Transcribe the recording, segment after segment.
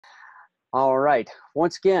All right.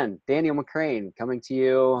 Once again, Daniel McCrane coming to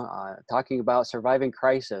you, talking about surviving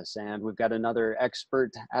crisis. And we've got another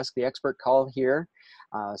expert, Ask the Expert call here.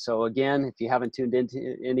 So again, if you haven't tuned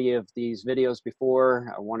into any of these videos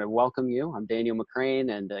before, I want to welcome you. I'm Daniel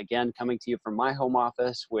McCrane, and again, coming to you from my home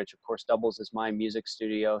office, which of course doubles as my music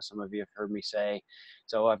studio. Some of you have heard me say.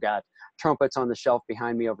 So I've got trumpets on the shelf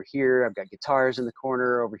behind me over here. I've got guitars in the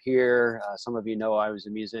corner over here. Some of you know I was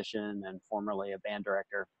a musician and formerly a band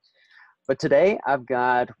director. But today I've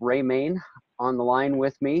got Ray Main on the line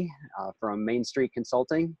with me from Main Street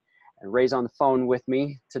Consulting. And Ray's on the phone with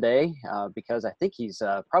me today because I think he's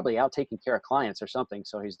probably out taking care of clients or something,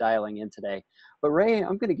 so he's dialing in today. But Ray,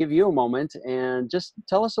 I'm going to give you a moment and just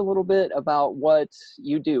tell us a little bit about what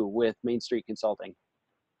you do with Main Street Consulting.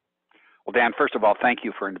 Well, Dan, first of all, thank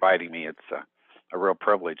you for inviting me. It's a real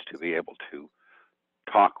privilege to be able to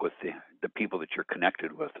talk with the people that you're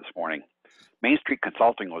connected with this morning. Main Street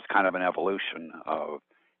Consulting was kind of an evolution of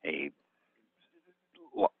a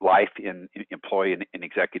life in employee and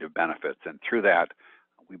executive benefits. And through that,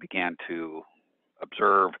 we began to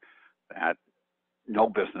observe that no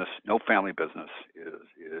business, no family business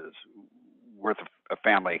is worth a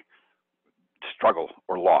family struggle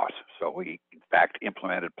or loss. So we, in fact,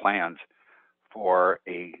 implemented plans for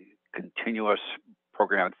a continuous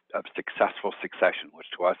program of successful succession, which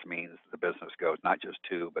to us means the business goes not just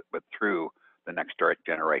to, but through the next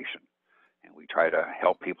generation. And we try to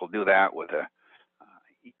help people do that with a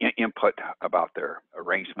input about their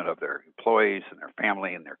arrangement of their employees and their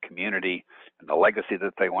family and their community and the legacy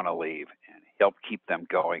that they want to leave, and help keep them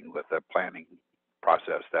going with a planning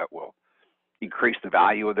process that will increase the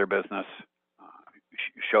value of their business,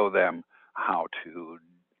 show them how to,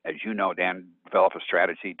 as you know, Dan, develop a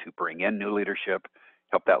strategy to bring in new leadership,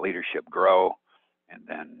 help that leadership grow, and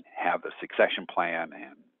then have the succession plan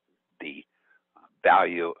and the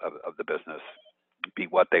value of the business be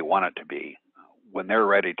what they want it to be when they're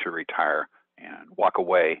ready to retire and walk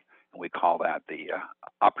away. And we call that the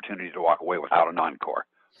opportunity to walk away without an encore.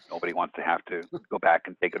 Nobody wants to have to go back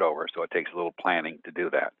and take it over, so it takes a little planning to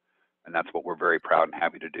do that. And that's what we're very proud and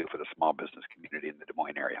happy to do for the small business community in the Des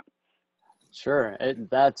Moines area. Sure.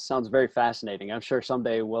 That sounds very fascinating. I'm sure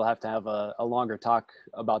someday we'll have to have a longer talk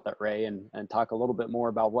about that, Ray, and talk a little bit more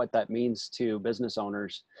about what that means to business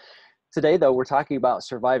owners. Today, though, we're talking about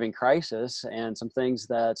surviving crisis and some things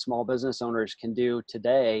that small business owners can do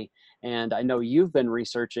today. And I know you've been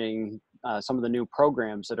researching some of the new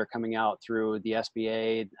programs that are coming out through the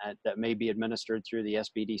SBA that may be administered through the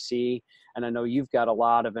SBDC. And I know you've got a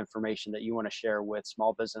lot of information that you want to share with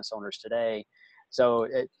small business owners today. So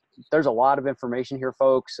there's a lot of information here,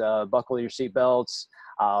 folks. Buckle your seatbelts.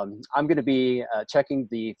 I'm going to be checking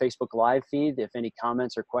the Facebook Live feed if any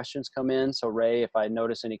comments or questions come in. So Ray, if I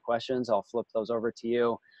notice any questions, I'll flip those over to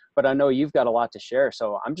you. But I know you've got a lot to share,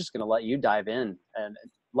 so I'm just going to let you dive in and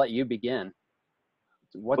let you begin.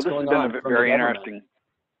 What's going on? Very interesting.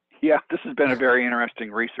 Yeah, this has been a very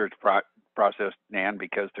interesting research process, Nan,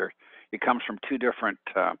 because it comes from two different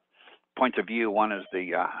points of view. One is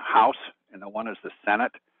the House, and the one is the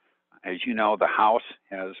Senate. As you know, the House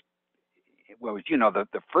has, well, as you know,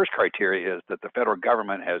 the first criteria is that the federal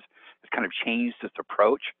government has kind of changed its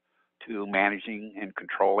approach to managing and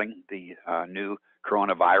controlling the new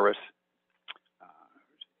coronavirus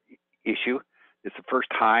issue. It's the first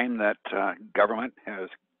time that government has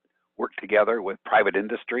worked together with private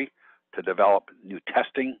industry to develop new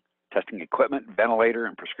testing equipment, ventilator,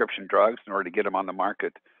 and prescription drugs in order to get them on the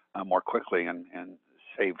market more quickly and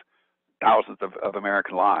save thousands of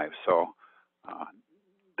American lives. So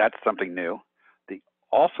that's something new.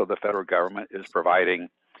 Also, the federal government is providing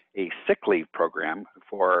a sick leave program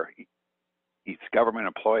for its government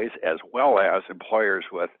employees as well as employers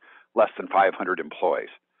with less than 500 employees.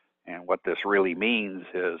 And what this really means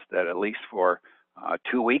is that at least for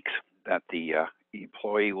 2 weeks that the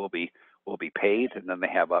employee will be paid, and then they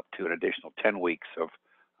have up to an additional 10 weeks of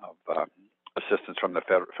assistance from the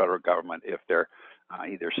federal government if they're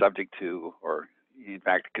either subject to or in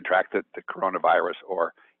fact contract the coronavirus,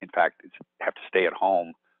 or in fact have to stay at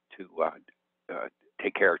home to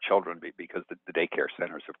take care of children because the daycare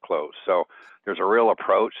centers have closed. So there's a real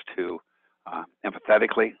approach to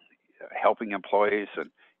empathetically helping employees and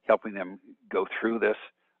helping them go through this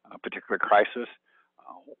particular crisis.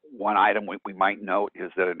 One item we might note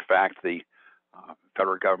is that in fact the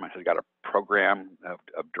federal government has got a program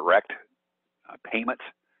of direct payments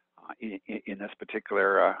in this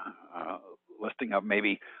particular listing of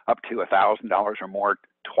maybe up to $1,000 or more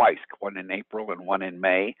twice, one in April and one in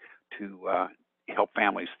May, to help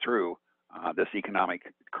families through this economic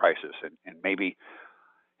crisis. And maybe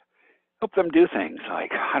help them do things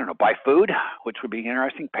like, I don't know, buy food, which would be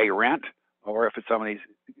interesting, pay rent, or if it's some of these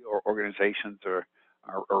organizations are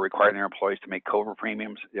requiring their employees to make COBRA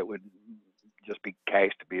premiums, it would just be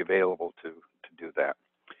cash to be available to do that.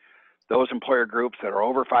 Those employer groups that are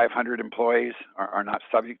over 500 employees are not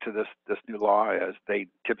subject to this new law, as they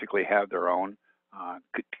typically have their own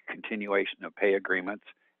continuation of pay agreements,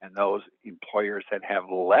 and those employers that have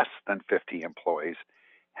less than 50 employees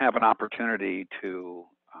have an opportunity to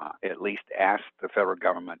at least ask the federal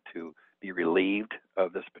government to be relieved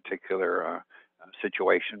of this particular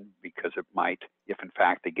situation, because it might, if in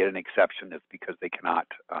fact they get an exception, it's because they cannot,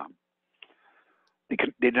 they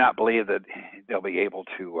do not believe that they'll be able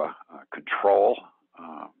to control,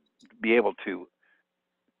 be able to,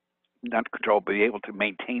 not control, but be able to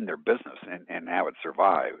maintain their business and have it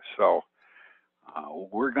survive. So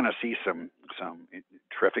we're going to see some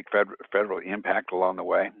terrific federal impact along the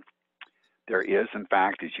way. There is, in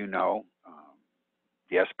fact, as you know,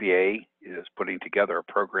 the SBA is putting together a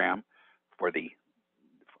program or the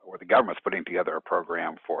government's putting together a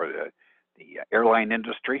program for the airline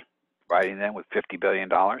industry, providing them with $50 billion.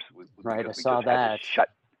 Right, I saw that.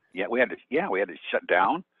 We had to shut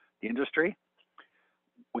down the industry.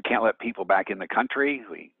 We can't let people back in the country.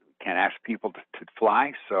 We can't ask people to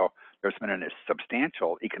fly. So there's been a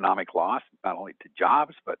substantial economic loss, not only to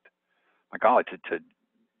jobs, but my golly, to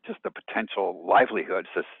just the potential livelihood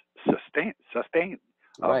sustain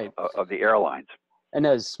of the airlines. And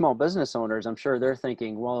as small business owners, I'm sure they're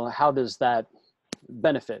thinking, well, how does that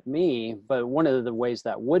benefit me? But one of the ways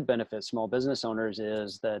that would benefit small business owners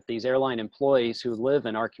is that these airline employees who live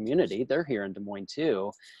in our community, they're here in Des Moines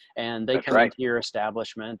too, and they come into your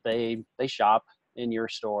establishment, they shop in your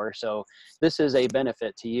store. So this is a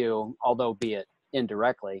benefit to you, although be it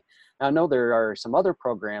indirectly. Now, I know there are some other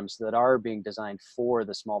programs that are being designed for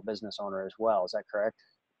the small business owner as well. Is that correct?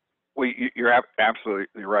 Well, you're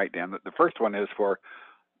absolutely right, Dan. The first one is for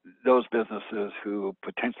those businesses who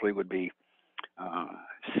potentially would be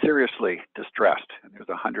seriously distressed. And there's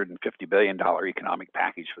a $150 billion economic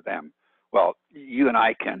package for them. Well, you and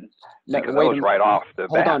I can think of those right off the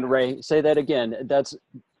bat. Hold on, Ray. Say that again. That's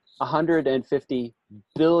 $150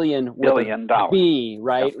 billion with a B,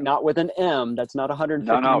 right? Yep. Not with an M. That's not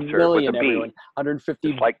 150 million, everyone.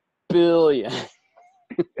 150 billion.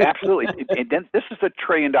 Absolutely. And then this is $1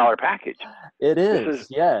 trillion package. It is,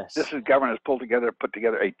 yes. This is government has put together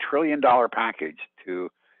 $1 trillion package to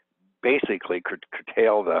basically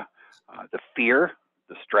curtail the fear,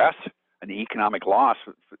 the stress, and the economic loss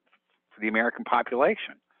for the American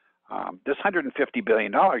population. This $150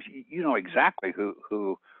 billion, you know exactly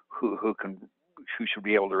who should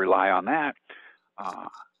be able to rely on that.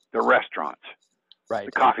 The restaurants, right,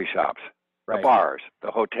 the coffee shops, right, the bars,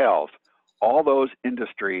 the hotels, all those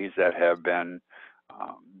industries that have been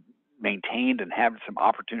maintained and have some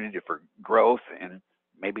opportunity for growth and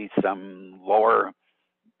maybe some lower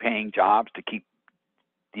paying jobs to keep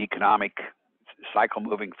the economic cycle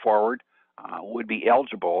moving forward would be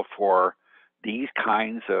eligible for this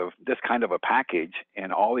kind of a package,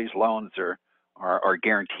 and all these loans are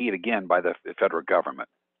guaranteed again by the federal government.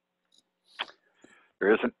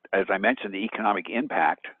 There isn't, as I mentioned, the economic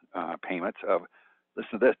impact payments of,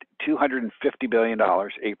 listen to this, $250 billion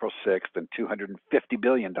April 6th and $250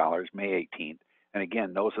 billion May 18th. And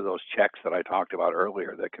again, those are those checks that I talked about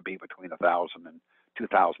earlier that could be between $1,000 and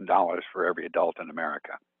 $2,000 for every adult in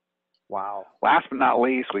America. Wow. Last but not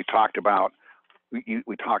least, we talked about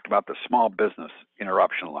the small business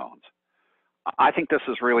interruption loans. I think this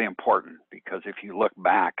is really important because if you look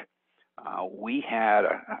back, we had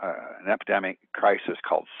an epidemic crisis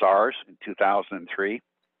called SARS in 2003.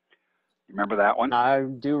 Remember that one? I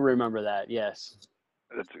do remember that, yes.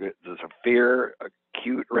 It's a severe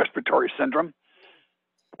acute respiratory syndrome.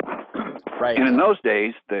 Right. And in those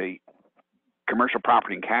days, the commercial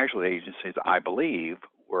property and casualty agencies, I believe,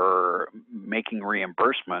 were making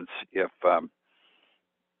reimbursements if there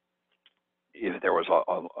was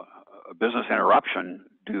a business interruption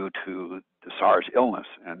due to the SARS illness.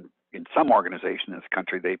 And in some organizations in this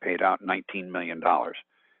country, they paid out $19 million.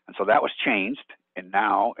 And so that was changed. And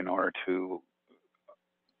now, in order to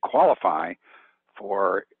qualify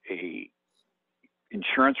for a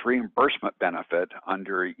insurance reimbursement benefit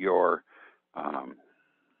under your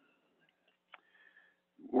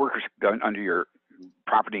under your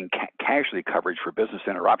property and casualty coverage for business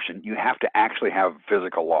interruption, you have to actually have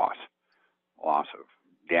physical loss of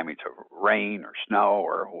damage of rain or snow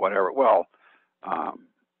or whatever. Well,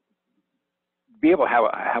 be able to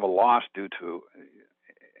have a loss due to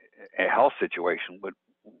a health situation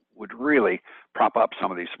would really prop up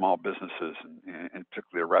some of these small businesses and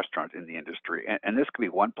particularly restaurants in the industry. And this could be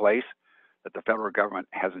one place that the federal government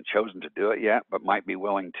hasn't chosen to do it yet, but might be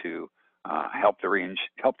willing to help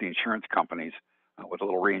the insurance companies with a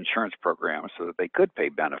little reinsurance program so that they could pay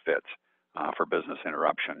benefits for business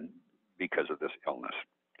interruption because of this illness.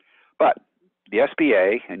 But the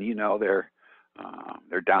SBA, and you know their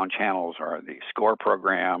down channels are the SCORE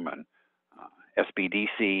program, and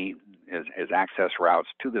SBDC is access routes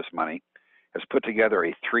to this money, has put together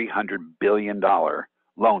a $300 billion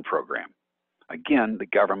loan program. Again, the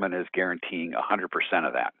government is guaranteeing 100%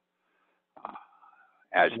 of that.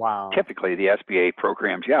 As Wow. typically the SBA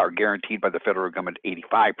programs, are guaranteed by the federal government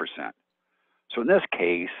 85%. So in this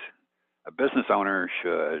case, a business owner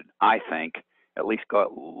should, I think, at least go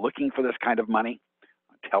out looking for this kind of money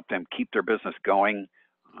to help them keep their business going.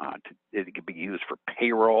 It can be used for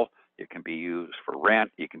payroll, it can be used for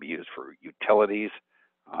rent, it can be used for utilities,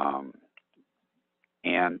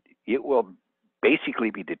 and it will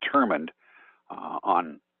basically be determined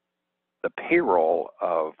on the payroll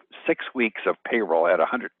of 6 weeks of payroll at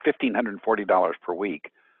 $1,540 per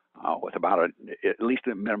week, with about at least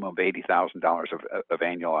a minimum of $80,000 of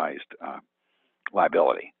annualized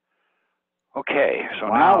liability. Okay, so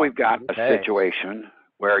now we've got a situation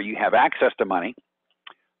where you have access to money,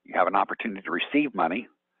 you have an opportunity to receive money,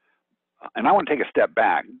 and I want to take a step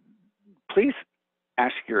back. Please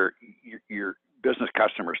ask your business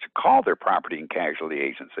customers to call their property and casualty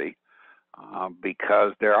agency,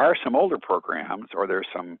 because there are some older programs, or there's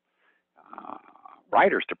some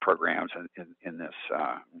riders to programs in this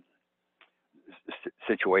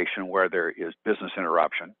situation where there is business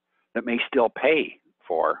interruption that may still pay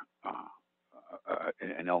for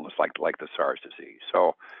an illness like the SARS disease.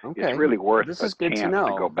 So it's really worth a chance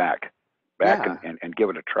to go back and give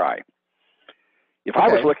it a try. If I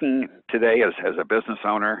was looking today as a business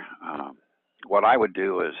owner, what I would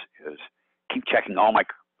do is keep checking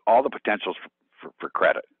all the potentials for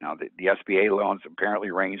credit. Now, the SBA loans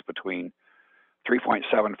apparently range between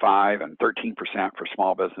 3.75 and 13% for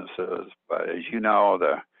small businesses, but as you know,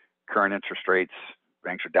 the current interest rates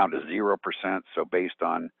banks are down to 0%. So based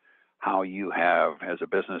on how you have, as a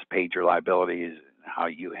business, paid your liabilities, how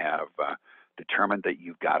you have determined that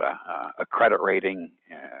you've got a credit rating,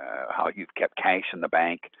 how you've kept cash in the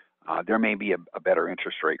bank, there may be a better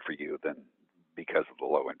interest rate for you than because of the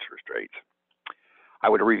low interest rates. I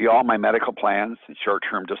would review all my medical plans and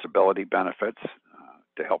short-term disability benefits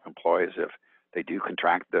to help employees if they do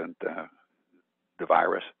contract the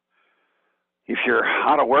virus. If you're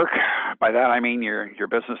out of work, by that I mean your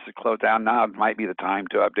business is closed down, now might be the time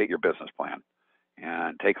to update your business plan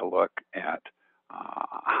and take a look at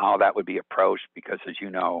how that would be approached, because as you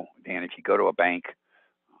know, Dan, if you go to a bank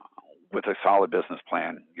with a solid business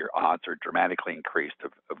plan, your odds are dramatically increased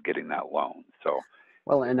of getting that loan. So,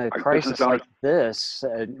 well, in a crisis like this,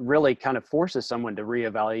 really kind of forces someone to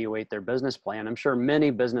reevaluate their business plan. I'm sure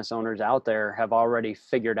many business owners out there have already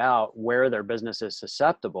figured out where their business is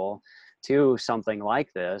susceptible to something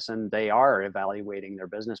like this, and they are evaluating their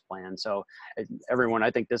business plan. So everyone,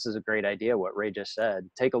 I think this is a great idea, what Ray just said.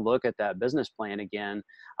 Take a look at that business plan again.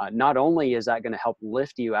 Not only is that going to help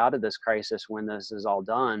lift you out of this crisis when this is all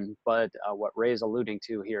done, but what Ray's alluding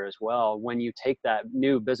to here as well, when you take that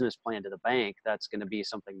new business plan to the bank, that's going to be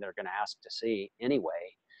something they're going to ask to see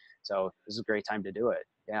anyway. So this is a great time to do it.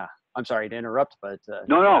 Yeah. I'm sorry to interrupt, but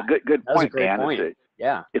no, good point, Dan. Point.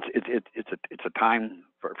 It's a time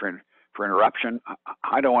for interruption.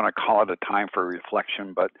 I don't want to call it a time for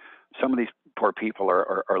reflection, but some of these poor people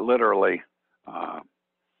are literally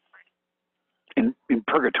in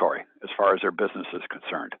purgatory as far as their business is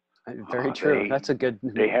concerned. Very true. That's a good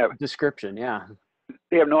description. Yeah.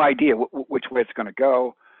 They have no idea which way it's going to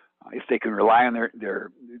go. If they can rely on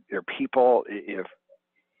their people, if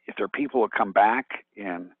their people will come back,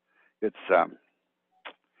 and it's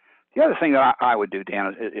the other thing that I would do,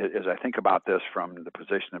 Dan, is I think about this from the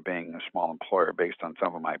position of being a small employer based on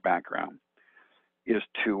some of my background, is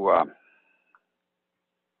to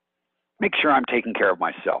make sure I'm taking care of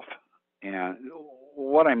myself. And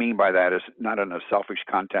what I mean by that is not in a selfish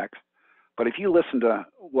context, but if you listen to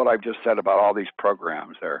what I've just said about all these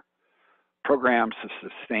programs, they're programs to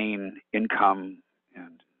sustain income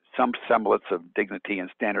and some semblance of dignity and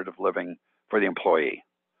standard of living for the employee,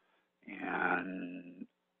 and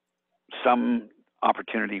some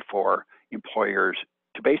opportunity for employers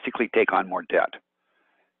to basically take on more debt.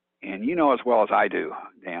 And you know as well as I do,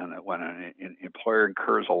 Dan, that when an employer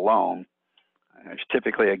incurs a loan, it's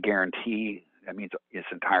typically a guarantee. That means his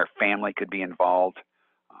entire family could be involved.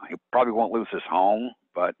 He probably won't lose his home,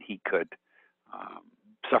 but he could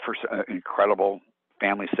suffer an incredible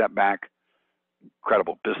family setback,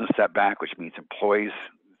 incredible business setback, which means employees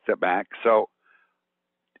setback. So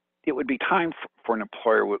it would be time for an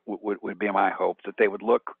employer, would be my hope, that they would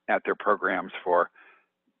look at their programs for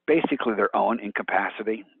basically their own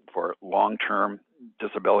incapacity, for long-term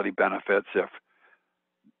disability benefits, if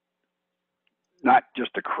not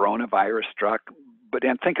just the coronavirus struck, but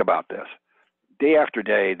then think about this. Day after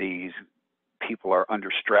day, these people are under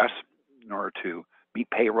stress in order to meet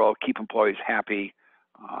payroll, keep employees happy,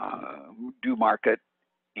 do market,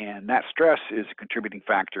 and that stress is a contributing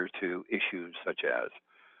factor to issues such as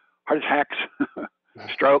heart attacks,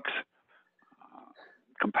 strokes,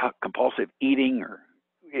 compulsive eating, or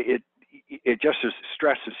it just is,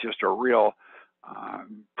 stress is just a real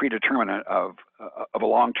predeterminant of a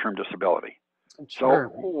long-term disability. Sure.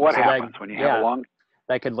 So what happens when you have a long?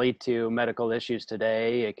 That could lead to medical issues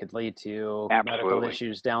today. It could lead to Absolutely. medical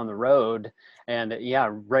issues down the road. And yeah,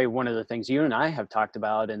 Ray, one of the things you and I have talked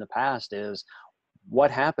about in the past is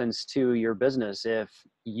what happens to your business if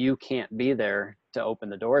you can't be there to open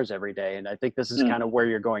the doors every day. And I think this is kind of where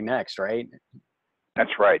you're going next, right?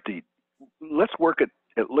 That's right. Let's work at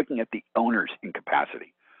looking at the owner's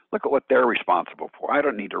incapacity. Look at what they're responsible for. I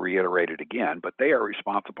don't need to reiterate it again, but they are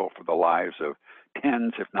responsible for the lives of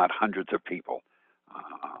tens, if not hundreds of people.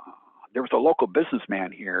 There was a local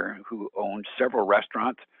businessman here who owned several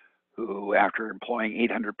restaurants who, after employing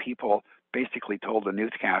 800 people, basically told the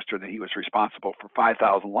newscaster that he was responsible for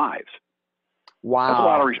 5,000 lives. Wow. That's a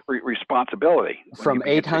lot of responsibility. From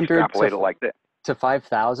 800 to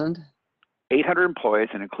 5,000? 800 employees,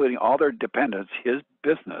 and including all their dependents, his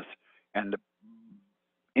business and the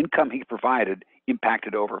income he provided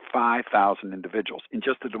impacted over 5,000 individuals in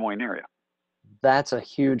just the Des Moines area. That's a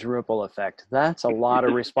huge ripple effect. That's a lot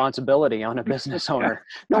of responsibility on a business owner.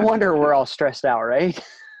 No wonder we're all stressed out, right?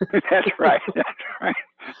 That's right. That's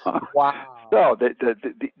right. Wow. So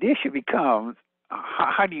the issue becomes,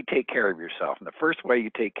 how do you take care of yourself? And the first way you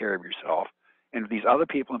take care of yourself and these other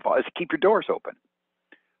people involved is to keep your doors open.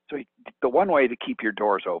 So the one way to keep your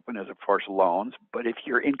doors open is, of course, loans. But if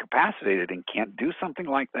you're incapacitated and can't do something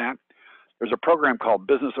like that, there's a program called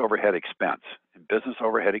Business Overhead Expense. And Business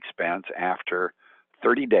Overhead Expense, after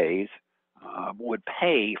 30 days, would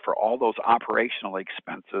pay for all those operational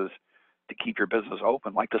expenses to keep your business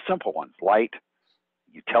open, like the simple ones: light,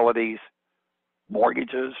 utilities,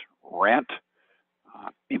 mortgages, rent,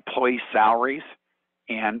 employee salaries,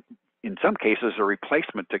 and in some cases, a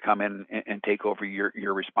replacement to come in and take over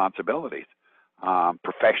your responsibilities.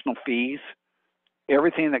 Professional fees,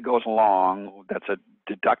 everything that goes along that's a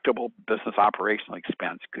deductible business operational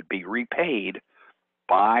expense could be repaid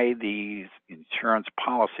by these insurance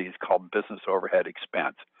policies called business overhead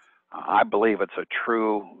expense. I believe it's a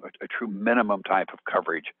true minimum type of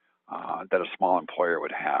coverage that a small employer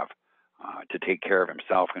would have to take care of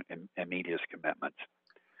himself and meet his commitments.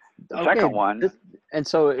 The second one. And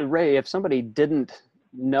so, Ray, if somebody didn't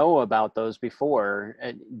know about those before,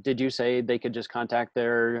 did you say they could just contact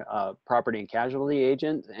their property and casualty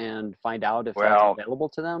agent and find out if that's available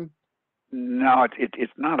to them? No,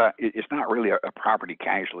 it's not really a property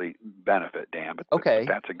casualty benefit, Dan, but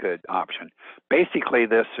that's a good option. Basically,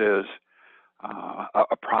 this is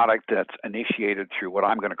a product that's initiated through what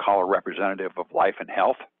I'm going to call a representative of life and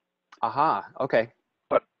health. Aha, okay.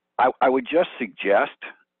 But I would just suggest,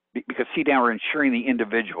 because see, Dan, we're insuring the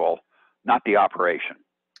individual, not the operation.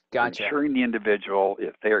 Gotcha. Insuring the individual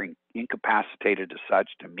if they're incapacitated as such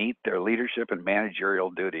to meet their leadership and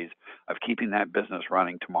managerial duties of keeping that business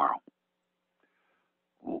running tomorrow.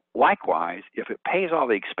 Likewise, if it pays all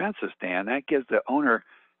the expenses, Dan, that gives the owner,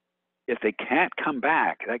 if they can't come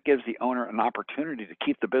back, that gives the owner an opportunity to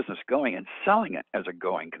keep the business going and selling it as a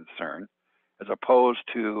going concern, as opposed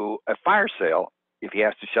to a fire sale if he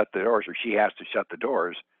has to shut the doors or she has to shut the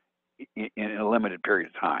doors in a limited period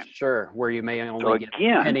of time. Sure, where you may only get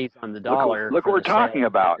pennies on the dollar. Look what we're talking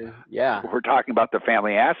about. Yeah. We're talking about the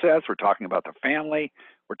family assets. We're talking about the family.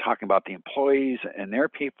 We're talking about the employees and their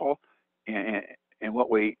people. And what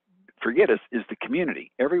we forget is the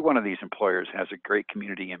community. Every one of these employers has a great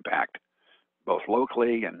community impact, both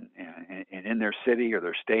locally and in their city or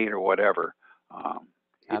their state or whatever.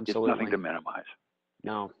 Absolutely. It's nothing to minimize.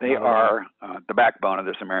 No. They are the backbone of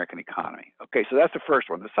this American economy. Okay, so that's the first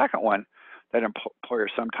one. The second one that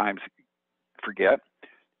employers sometimes forget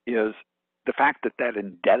is the fact that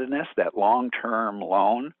indebtedness, that long-term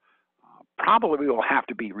loan, probably will have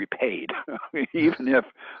to be repaid, even if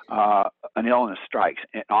an illness strikes.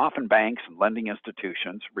 And often banks and lending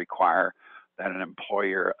institutions require that an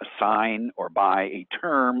employer assign or buy a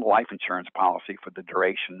term life insurance policy for the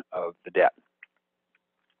duration of the debt.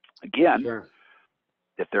 Again, sure.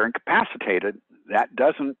 If they're incapacitated, that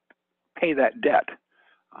doesn't pay that debt.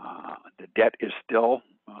 The debt is still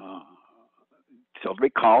still to be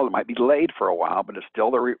called. It might be delayed for a while, but it's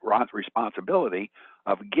still the responsibility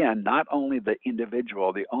of, again, not only the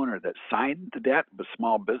individual, the owner that signed the debt, but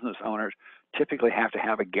small business owners typically have to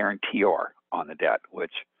have a guarantor on the debt,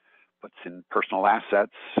 which puts in personal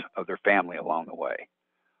assets of their family along the way.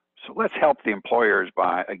 So let's help the employers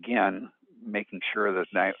by, again, making sure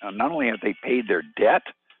that not only have they paid their debt,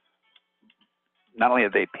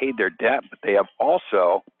 but they have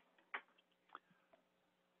also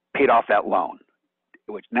paid off that loan,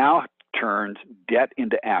 which now turns debt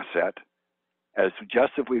into asset, as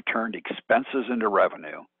just as we've turned expenses into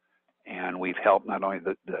revenue, and we've helped not only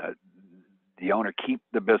the owner keep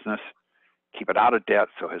the business, keep it out of debt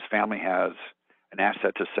so his family has an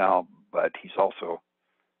asset to sell, but he's also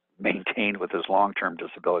maintained with his long-term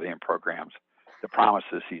disability and programs the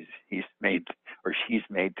promises he's made or she's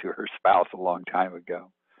made to her spouse a long time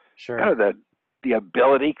ago. Sure. Kind of the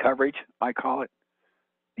ability coverage, I call it,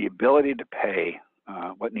 the ability to pay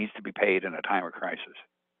what needs to be paid in a time of crisis.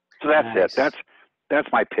 So that's Nice. it. That's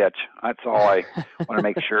my pitch. That's all I want to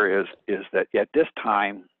make sure is that at this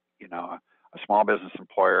time, a small business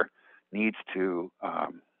employer needs to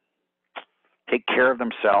take care of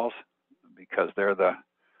themselves because they're the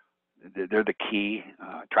key.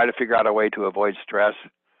 Try to figure out a way to avoid stress,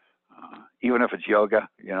 even if it's yoga,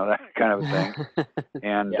 that kind of a thing.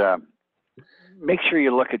 And make sure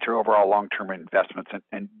you look at your overall long-term investments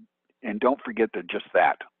and don't forget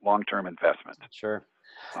that long-term investments. Sure.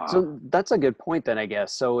 So that's a good point then, I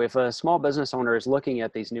guess. So if a small business owner is looking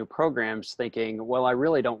at these new programs thinking, well, I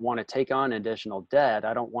really don't want to take on additional debt.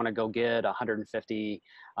 I don't want to go get a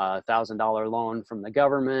 $150,000 loan from the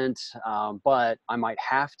government, but I might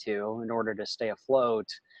have to in order to stay afloat.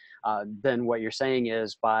 Then what you're saying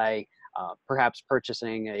is by perhaps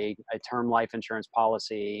purchasing a term life insurance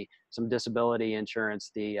policy, some disability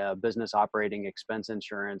insurance, the business operating expense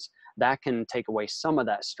insurance, that can take away some of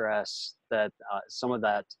that stress, that some of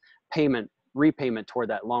that repayment toward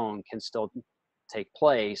that loan can still take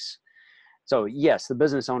place. So yes, the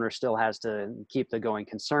business owner still has to keep the going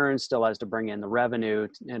concern, still has to bring in the revenue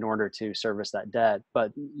in order to service that debt,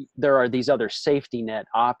 but there are these other safety net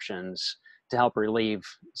options to help relieve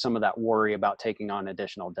some of that worry about taking on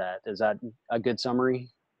additional debt. Is that a good summary?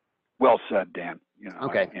 Well said, Dan.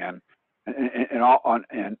 Okay. And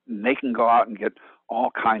they can go out and get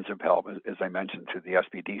all kinds of help, as I mentioned, through the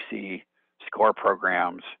SBDC SCORE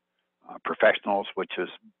programs, professionals, which is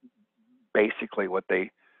basically what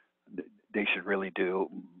they should really do,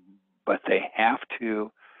 but they have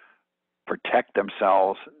to protect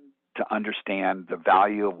themselves to understand the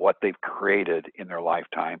value of what they've created in their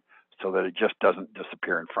lifetime, so that it just doesn't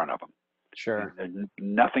disappear in front of them. Sure. There's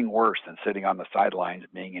nothing worse than sitting on the sidelines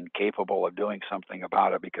being incapable of doing something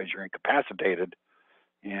about it because you're incapacitated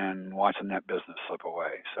and watching that business slip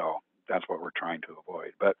away. So that's what we're trying to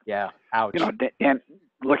avoid. But yeah, ouch. And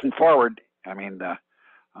looking forward, I mean, the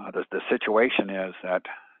situation is that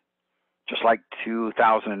just like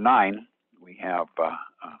 2009, we have,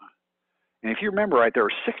 and if you remember right, there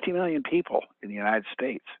were 60 million people in the United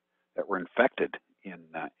States that were infected in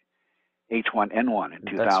H1N1 in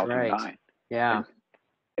 2009. That's right. Yeah.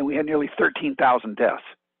 And we had nearly 13,000 deaths.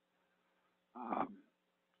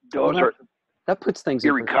 That puts things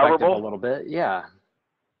in perspective a little bit. Yeah.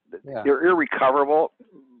 They're irrecoverable,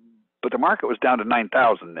 but the market was down to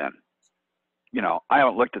 9,000 then. I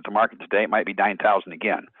haven't looked at the market today. It might be 9,000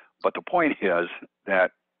 again. But the point is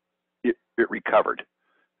that it recovered,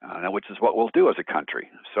 which is what we'll do as a country.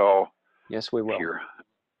 So yes, we will. Your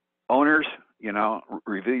owners,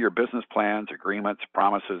 review your business plans, agreements,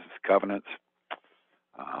 promises, covenants.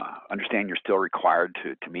 Understand you're still required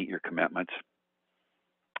to meet your commitments.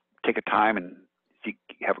 Take a time and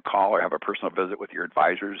have a call or have a personal visit with your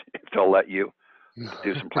advisors if they'll let you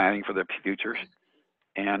do some planning for the futures.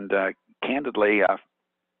 And candidly,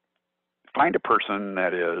 find a person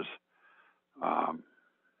that is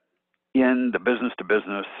in the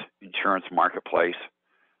business-to-business insurance marketplace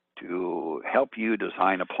to help you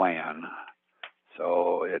design a plan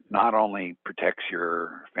so it not only protects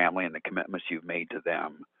your family and the commitments you've made to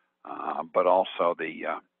them, but also the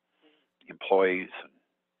employees, and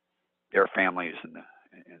their families, and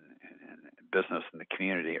business and the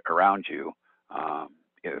community around you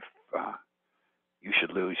if you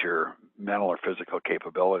should lose your mental or physical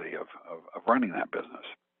capability of running that business.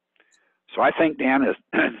 So I think, Dan,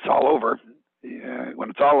 it's all over. When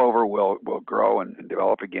it's all over, we'll grow and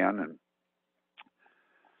develop again. And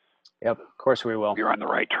yep, of course we will. You're on the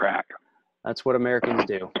right track. That's what Americans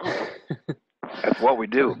do. That's what we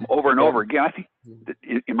do over and over again. I think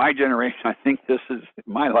in my generation,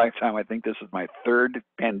 my lifetime, I think this is my third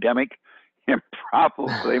pandemic and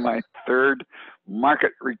probably my third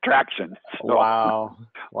market retraction. So, Wow.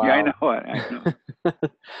 yeah, I Wow. know it. I know.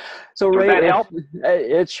 So Does Ray, that help?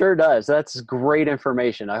 it sure does. That's great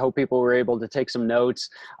information. I hope people were able to take some notes.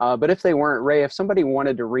 But if they weren't, Ray, if somebody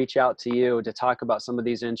wanted to reach out to you to talk about some of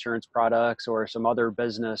these insurance products or some other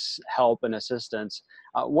business help and assistance,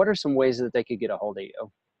 what are some ways that they could get a hold of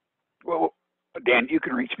you? Well, Dan, you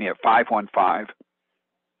can reach me at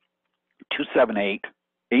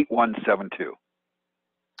 515-278-8172.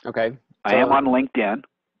 Okay. I am So on LinkedIn.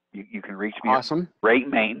 You can reach me at awesome. Ray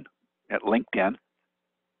Main at LinkedIn.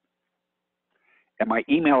 And my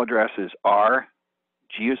email address is R,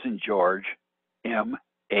 G as in George,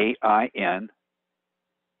 MAIN,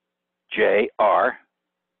 JR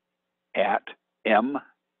at M,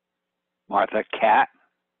 Martha, Cat,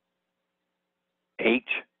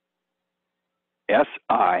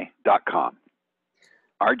 HSI.com.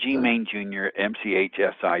 RG Main Jr.,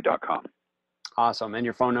 MCHSI.com. Awesome. And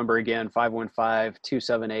your phone number again,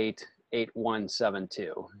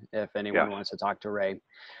 515-278-8172, if anyone Yes. wants to talk to Ray.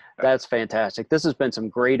 That's fantastic. This has been some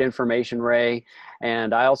great information, Ray.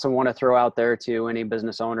 And I also want to throw out there to any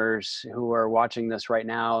business owners who are watching this right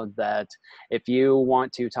now that if you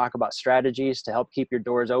want to talk about strategies to help keep your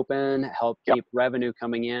doors open, help keep revenue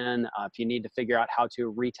coming in, if you need to figure out how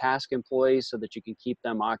to retask employees so that you can keep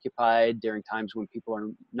them occupied during times when people are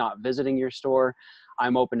not visiting your store,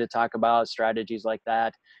 I'm open to talk about strategies like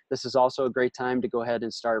that. This is also a great time to go ahead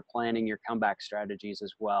and start planning your comeback strategies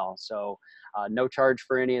as well. So no charge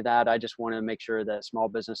for any of that. I just want to make sure that small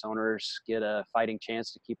business owners get a fighting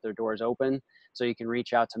chance to keep their doors open. So you can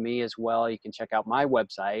reach out to me as well. You can check out my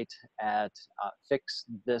website at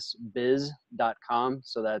fixthisbiz.com.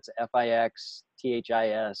 So that's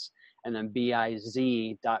FIXTHIS and then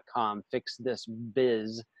BIZ.com,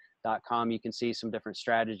 fixthisbiz.com. You can see some different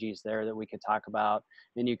strategies there that we could talk about.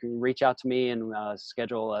 And you can reach out to me and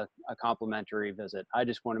schedule a complimentary visit. I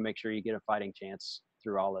just want to make sure you get a fighting chance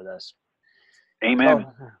through all of this. Amen.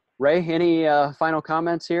 So, Ray, any final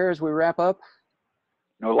comments here as we wrap up?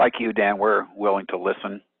 No, like you, Dan, we're willing to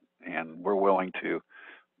listen, and we're willing to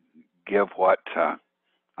give what I'm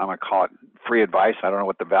going to call it free advice. I don't know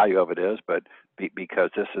what the value of it is, but because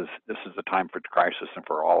this is a time for crisis and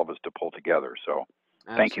for all of us to pull together. So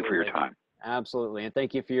thank you for your time. Absolutely. And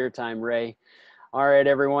thank you for your time, Ray. All right,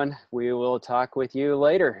 everyone, we will talk with you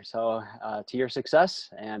later. So to your success,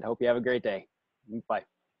 and hope you have a great day. Bye.